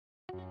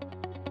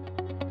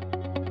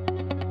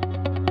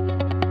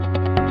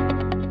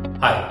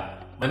Hi,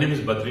 my name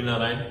is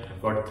Badarinarayan.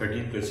 I've got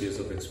 13 plus years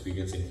of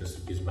experience in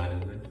facilities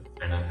management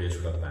and I'm based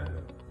out of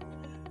Bangalore.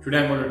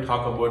 Today I'm going to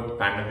talk about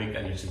pandemic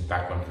and its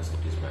impact on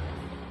facilities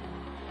management.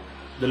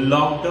 The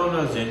lockdown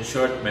has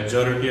ensured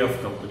majority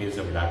of companies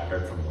have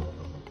adapted from work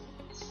from home.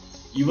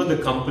 Even the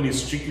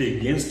companies strictly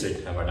against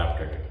it have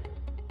adapted it.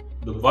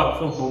 The work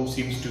from home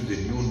seems to be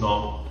the new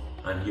norm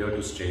and here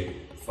to stay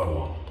for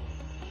long.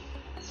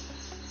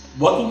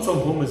 Working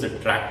from home is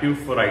attractive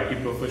for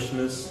IT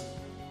professionals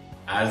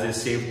as they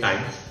save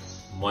time,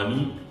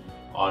 money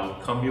on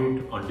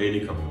daily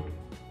commute,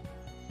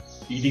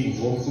 eating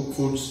home cooked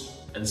foods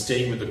and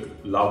staying with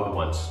the loved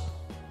ones.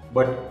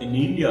 But in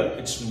India,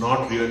 it's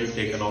not really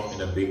taken off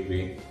in a big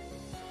way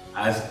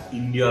as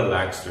India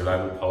lacks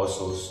reliable power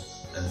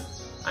source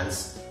and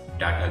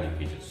data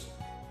leakages.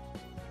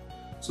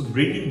 So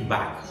bringing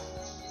back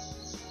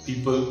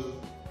people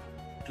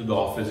to the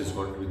office is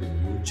going to be the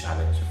new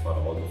challenge for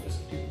all the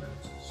facility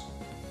managers.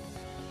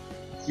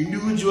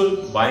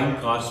 Individual buying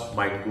costs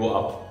might go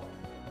up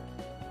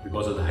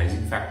because of the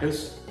hygiene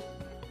factors,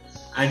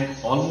 and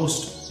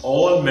almost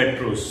all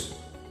metros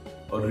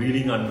are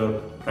reeling under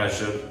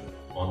pressure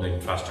on the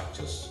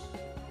infrastructures,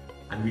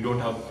 and we don't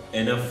have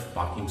enough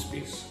parking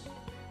space.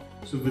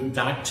 So with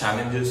that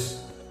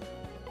challenges,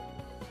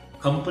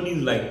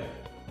 companies like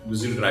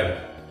WhistleDrive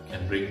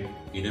can bring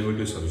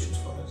innovative solutions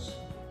for us.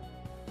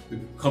 The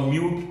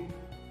community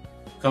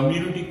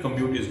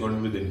commute is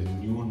going to be the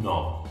new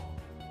norm,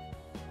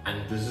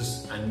 and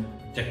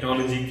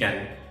technology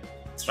can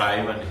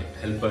thrive and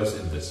help us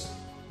in this.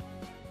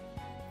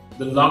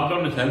 The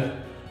lockdown has helped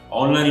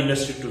online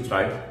industry to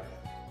thrive.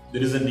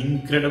 There is an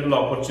incredible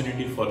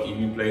opportunity for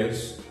EV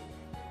players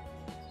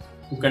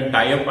who can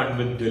tie up and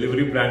with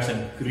delivery brands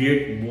and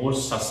create more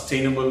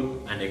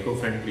sustainable and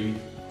eco-friendly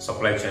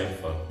supply chain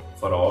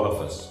for all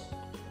of us.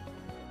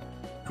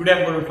 Today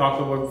I'm going to talk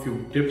about a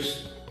few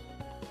tips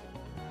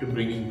to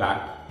bringing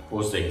back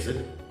post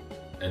exit.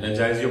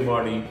 Energize your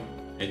body,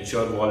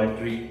 ensure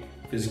voluntary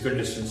physical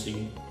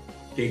distancing,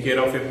 take care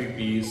of your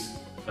PPEs,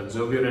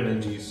 conserve your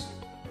energies,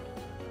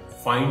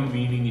 find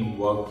meaning in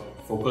work,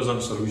 focus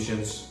on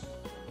solutions,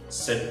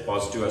 set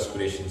positive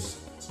aspirations,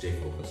 stay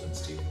focused and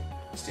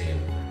stay healthy.